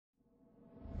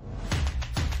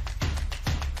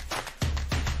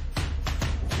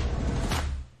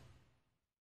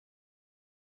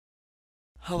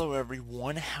Hello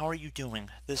everyone, how are you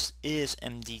doing? This is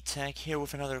MD Tech here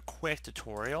with another quick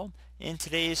tutorial. In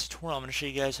today's tutorial I'm going to show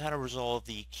you guys how to resolve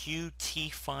the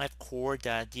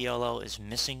Qt5Core.dll is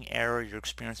missing error you're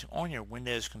experiencing on your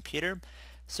Windows computer.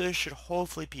 So this should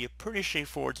hopefully be a pretty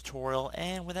straightforward tutorial,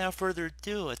 and without further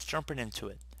ado, let's jump right into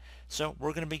it. So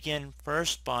we're going to begin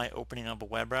first by opening up a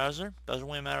web browser. Doesn't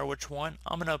really matter which one.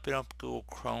 I'm going to open up Google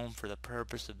Chrome for the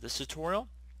purpose of this tutorial.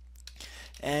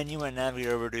 And you want to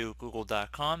navigate over to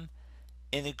google.com.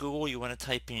 In the Google, you want to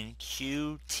type in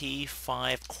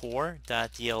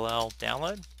Qt5Core.dll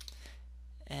download,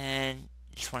 and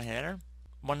you just want to hit enter.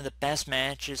 One of the best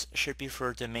matches should be for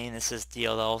a domain that says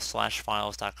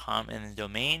dll/files.com in the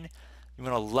domain. You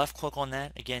want to left click on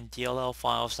that. Again,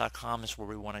 dllfiles.com is where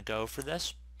we want to go for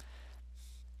this.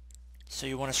 So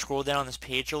you want to scroll down this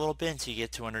page a little bit until you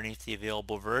get to underneath the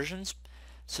available versions.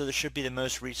 So there should be the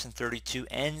most recent 32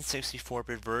 and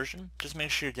 64-bit version. Just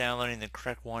make sure you're downloading the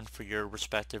correct one for your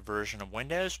respective version of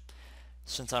Windows.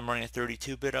 Since I'm running a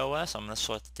 32-bit OS, I'm going to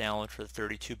select the download for the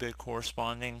 32-bit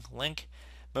corresponding link.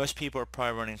 Most people are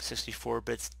probably running 64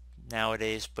 bits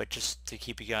nowadays, but just to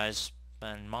keep you guys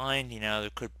in mind, there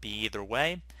could be either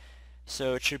way.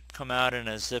 So it should come out in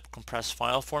a zip compressed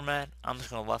file format. I'm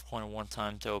just going to left click one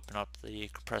time to open up the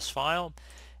compressed file.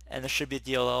 And there should be a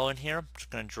DLL in here. I'm just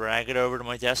going to drag it over to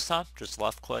my desktop. Just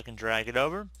left click and drag it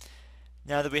over.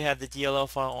 Now that we have the DLL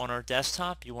file on our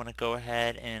desktop, you want to go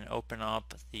ahead and open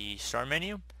up the Start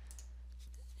menu.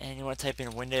 And you want to type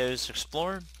in Windows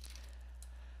Explorer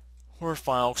or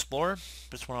File Explorer.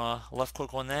 Just want to left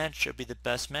click on that. Should be the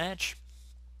best match.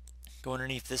 Go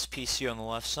underneath this PC on the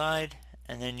left side.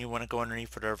 And then you want to go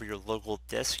underneath whatever your local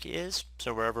disk is.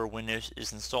 So wherever Windows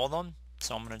is installed on.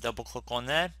 So I'm going to double click on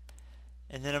that.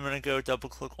 And then I'm going to go double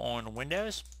click on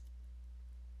Windows.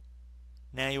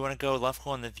 Now you want to go left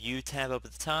click on the View tab up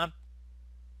at the top.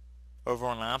 Over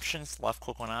on Options, left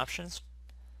click on Options.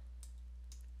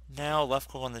 Now left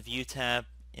click on the View tab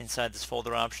inside this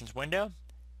Folder Options window.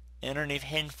 Underneath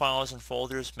Hidden Files and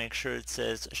Folders, make sure it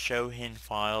says Show Hidden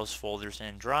Files, Folders,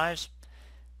 and Drives.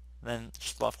 Then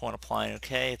just left click on Apply and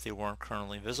OK if they weren't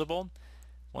currently visible.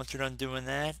 Once you're done doing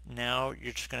that, now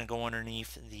you're just going to go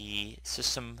underneath the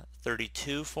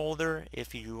System32 folder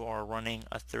if you are running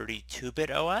a 32-bit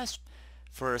OS.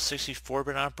 For a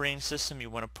 64-bit operating system, you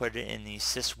want to put it in the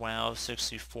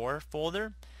syswow64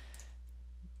 folder.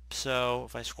 So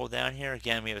if I scroll down here,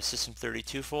 again, we have a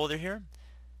System32 folder here.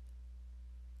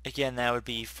 Again, that would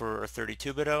be for a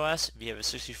 32-bit OS. If you have a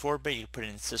 64-bit, you can put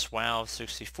it in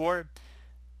syswow64.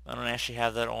 I don't actually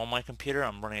have that on my computer.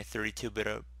 I'm running a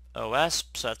 32-bit OS,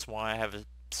 so that's why I have a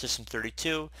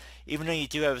System32. Even though you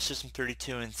do have a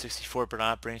System32 and 64-bit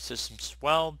operating systems as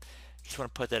well, just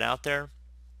want to put that out there.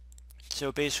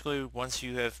 So basically, once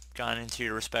you have gone into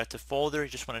your respective folder, you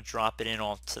just want to drop it in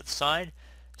off to the side.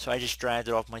 So I just dragged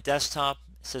it off my desktop.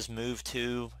 It says Move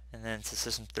to, and then it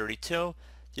says System32.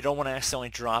 You don't want to accidentally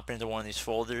drop it into one of these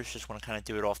folders. Just want to kind of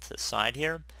do it off to the side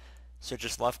here. So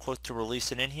just left click to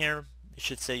release it in here. It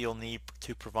should say you'll need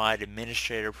to provide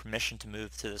administrator permission to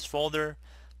move to this folder.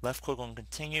 Left click on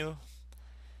continue.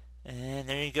 And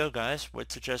there you go, guys. Would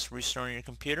suggest restarting your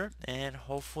computer, and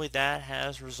hopefully that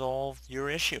has resolved your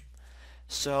issue.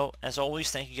 So as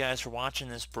always, thank you guys for watching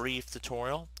this brief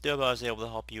tutorial. I hope I was able to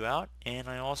help you out, and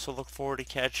I also look forward to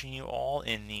catching you all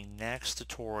in the next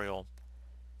tutorial.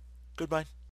 Goodbye.